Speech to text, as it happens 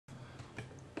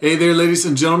Hey there, ladies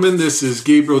and gentlemen. This is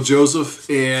Gabriel Joseph,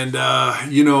 and I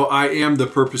am the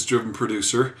purpose-driven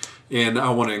producer, and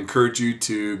I want to encourage you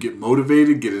to get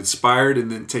motivated, get inspired,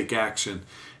 and then take action.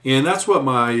 And that's what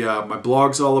my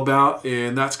blog's all about,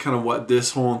 and that's kind of what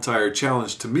this whole entire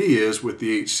challenge to me is with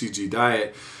the hCG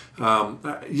diet.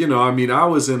 I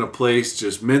was in a place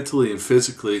just mentally and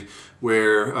physically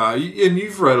where, and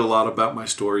you've read a lot about my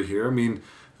story here.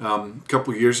 A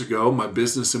couple of years ago, my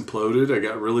business imploded. I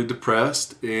got really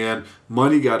depressed and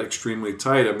money got extremely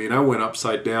tight. I went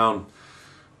upside down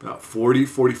about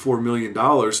 $44 million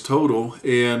total,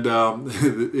 and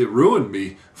it ruined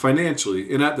me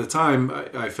financially. And at the time,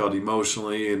 I felt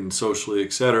emotionally and socially,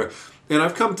 etc. And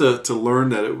I've come to learn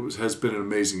that has been an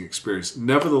amazing experience.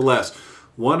 Nevertheless,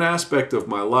 one aspect of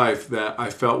my life that I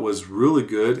felt was really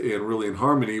good and really in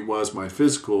harmony was my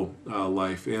physical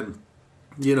life. And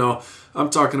I'm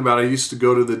talking about I used to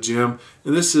go to the gym,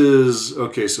 and this is,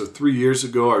 so 3 years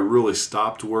ago I really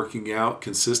stopped working out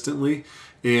consistently,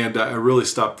 and I really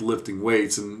stopped lifting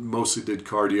weights and mostly did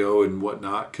cardio and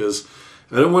whatnot because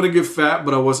I didn't want to get fat,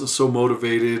 but I wasn't so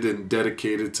motivated and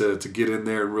dedicated to get in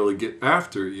there and really get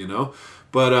after it.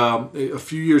 But a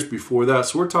few years before that,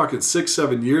 so we're talking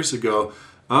 6-7 years ago,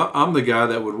 I'm the guy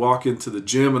that would walk into the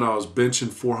gym and I was benching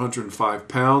 405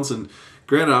 pounds, and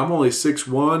granted, I'm only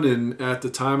 6'1", and at the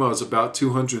time I was about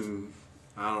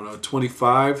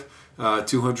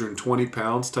 220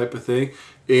 pounds type of thing,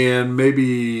 and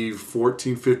maybe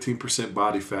 14-15%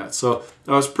 body fat. So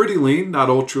I was pretty lean, not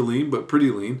ultra lean, but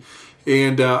pretty lean.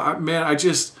 And I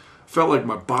just felt like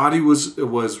my body was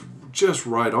just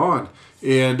right on.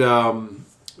 And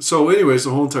so anyways, the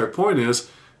whole entire point is,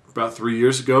 about 3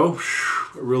 years ago,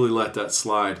 I really let that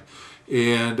slide.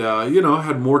 And, I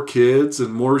had more kids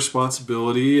and more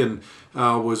responsibility, and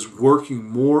was working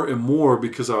more and more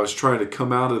because I was trying to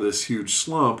come out of this huge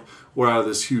slump or out of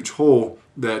this huge hole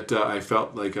that I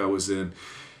felt like I was in.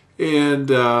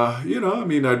 And,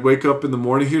 I'd wake up in the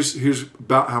morning. Here's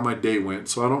about how my day went.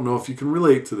 So I don't know if you can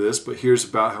relate to this, but here's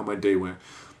about how my day went.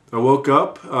 I woke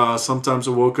up, sometimes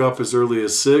I woke up as early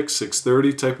as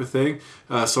 6:30 type of thing.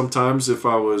 Sometimes if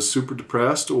I was super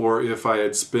depressed, or if I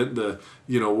had spent the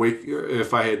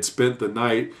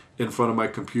night in front of my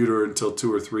computer until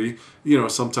 2 or 3,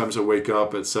 sometimes I wake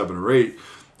up at 7 or 8.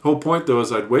 The whole point though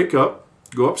is I'd wake up,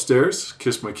 go upstairs,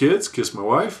 kiss my kids, kiss my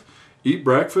wife, eat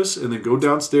breakfast, and then go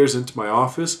downstairs into my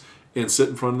office and sit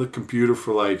in front of the computer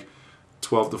for like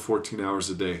 12 to 14 hours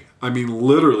a day.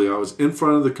 Literally, I was in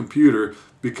front of the computer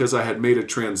because I had made a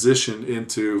transition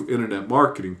into internet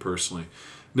marketing personally.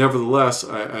 Nevertheless,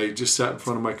 I just sat in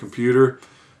front of my computer.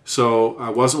 So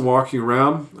I wasn't walking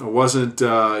around. I wasn't,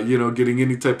 getting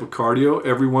any type of cardio.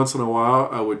 Every once in a while,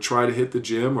 I would try to hit the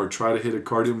gym or try to hit a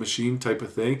cardio machine type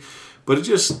of thing. But it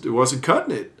wasn't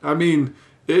cutting it.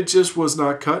 It just was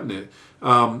not cutting it.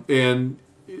 I'd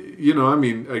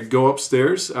go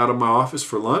upstairs out of my office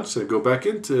for lunch. I'd go back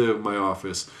into my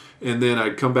office. And then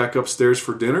I'd come back upstairs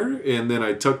for dinner. And then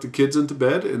I'd tuck the kids into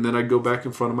bed. And then I'd go back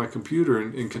in front of my computer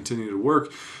and continue to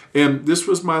work. And this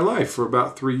was my life for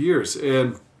about 3 years.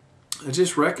 And I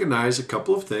just recognized a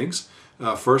couple of things.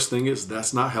 First thing is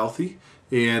that's not healthy.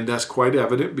 And that's quite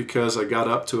evident because I got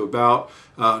up to about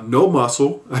no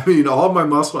muscle. All of my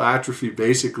muscle atrophy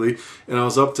basically. And I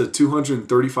was up to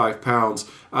 235 pounds.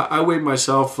 I weighed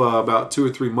myself about 2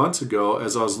 or 3 months ago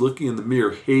as I was looking in the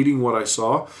mirror, hating what I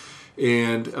saw.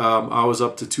 And I was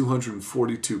up to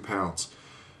 242 pounds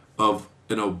of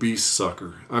an obese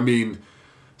sucker. 6'1",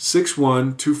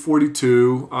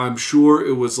 242. I'm sure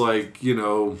it was like,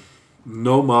 no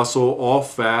muscle, all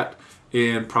fat.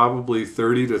 And probably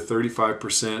 30 to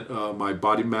 35% of my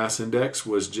body mass index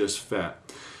was just fat.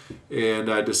 And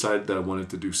I decided that I wanted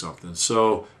to do something.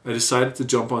 So I decided to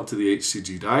jump onto the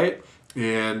hCG diet.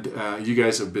 And you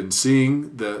guys have been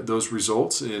seeing those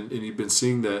results, and you've been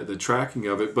seeing the tracking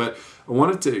of it. But I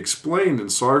wanted to explain,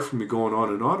 and sorry for me going on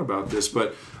and on about this,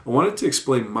 but I wanted to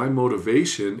explain my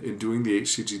motivation in doing the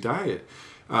hCG diet.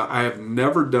 I have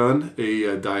never done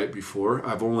a diet before.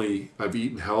 I've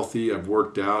eaten healthy, I've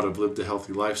worked out, I've lived a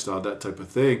healthy lifestyle, that type of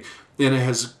thing. And it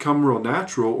has come real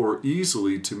natural or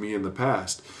easily to me in the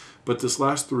past. But this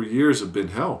last 3 years have been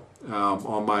hell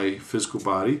on my physical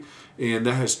body. And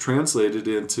that has translated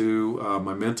into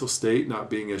my mental state not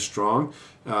being as strong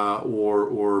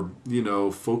or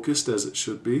focused as it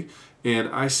should be. And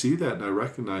I see that and I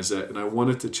recognize that, and I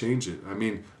wanted to change it.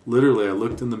 Literally, I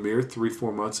looked in the mirror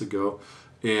 3-4 months ago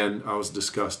and I was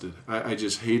disgusted. I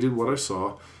just hated what I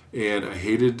saw, and I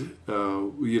hated,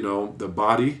 the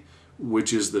body,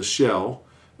 which is the shell,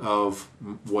 of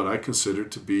what I consider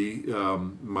to be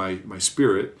my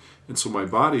spirit. And so my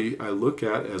body I look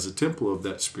at as a temple of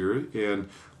that spirit, and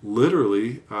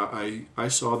literally I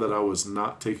saw that I was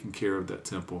not taking care of that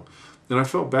temple. And I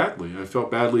felt badly. I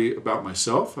felt badly about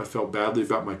myself. I felt badly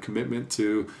about my commitment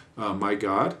to my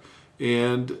God.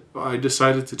 And I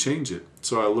decided to change it.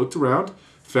 So I looked around,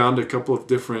 found a couple of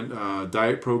different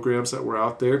diet programs that were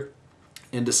out there,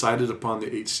 and decided upon the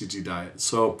hCG diet.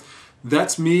 So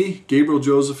that's me, Gabriel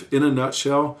Joseph, in a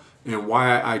nutshell, and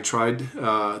why I tried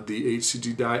the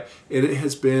hCG diet. And it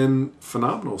has been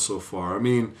phenomenal so far. I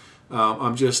mean,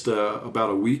 I'm just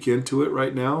about a week into it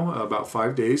right now, about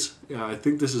 5 days. I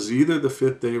think this is either the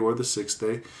 5th day or the 6th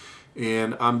day.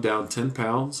 And I'm down 10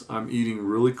 pounds. I'm eating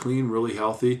really clean, really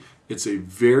healthy. It's a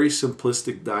very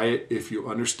simplistic diet if you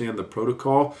understand the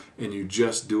protocol and you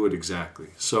just do it exactly.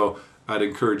 So I'd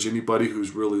encourage anybody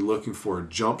who's really looking for a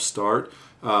jump start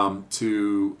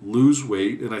to lose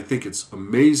weight. And I think it's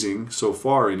amazing so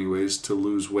far anyways to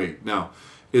lose weight. Now,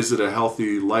 is it a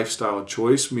healthy lifestyle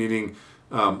choice? Meaning,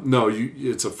 no,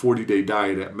 it's a 40-day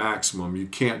diet at maximum. You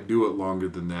can't do it longer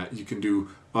than that. You can do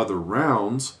other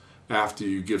rounds after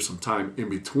you give some time in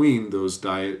between those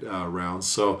diet rounds.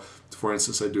 So, for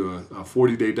instance, I do a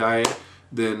 40-day diet,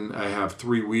 then I have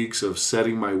 3 weeks of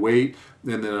setting my weight,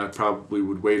 and then I probably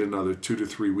would wait another 2 to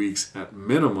 3 weeks at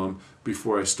minimum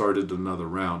before I started another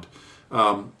round.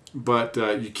 But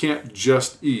you can't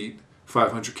just eat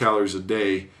 500 calories a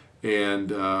day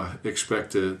and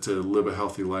expect to live a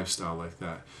healthy lifestyle like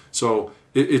that. So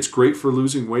it's great for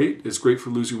losing weight. It's great for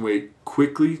losing weight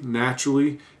quickly,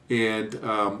 naturally, and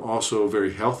also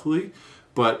very healthily.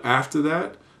 But after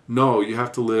that, no, you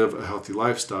have to live a healthy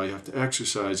lifestyle. You have to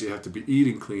exercise. You have to be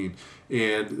eating clean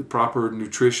and proper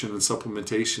nutrition and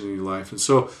supplementation in your life. And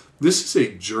so this is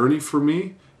a journey for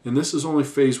me, and this is only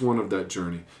phase 1 of that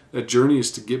journey. That journey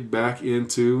is to get back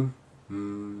into,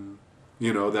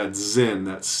 that zen,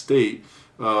 that state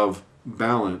of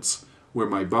balance where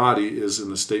my body is in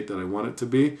the state that I want it to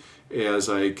be as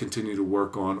I continue to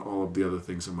work on all of the other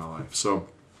things in my life. So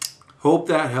hope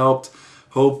that helped.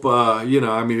 Hope,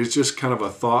 it's just kind of a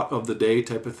thought of the day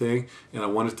type of thing, and I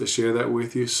wanted to share that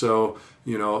with you. So,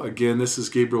 again, this is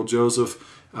Gabriel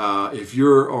Joseph. If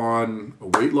you're on a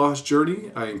weight loss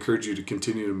journey, I encourage you to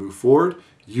continue to move forward.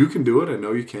 You can do it. I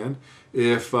know you can.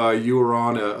 If you are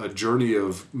on a journey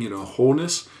of,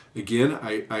 wholeness, again,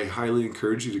 I highly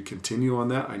encourage you to continue on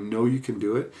that. I know you can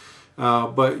do it.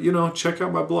 But check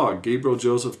out my blog,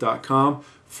 GabrielJoseph.com,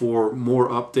 for more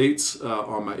updates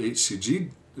on my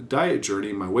hCG diet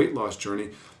journey, my weight loss journey,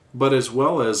 but as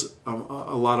well as a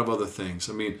lot of other things.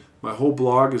 I mean, my whole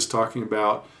blog is talking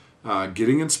about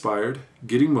getting inspired,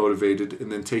 getting motivated, and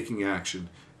then taking action,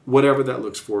 whatever that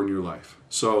looks for in your life.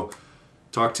 So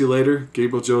talk to you later.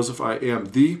 Gabriel Joseph, I am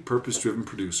the purpose-driven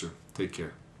producer. Take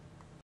care.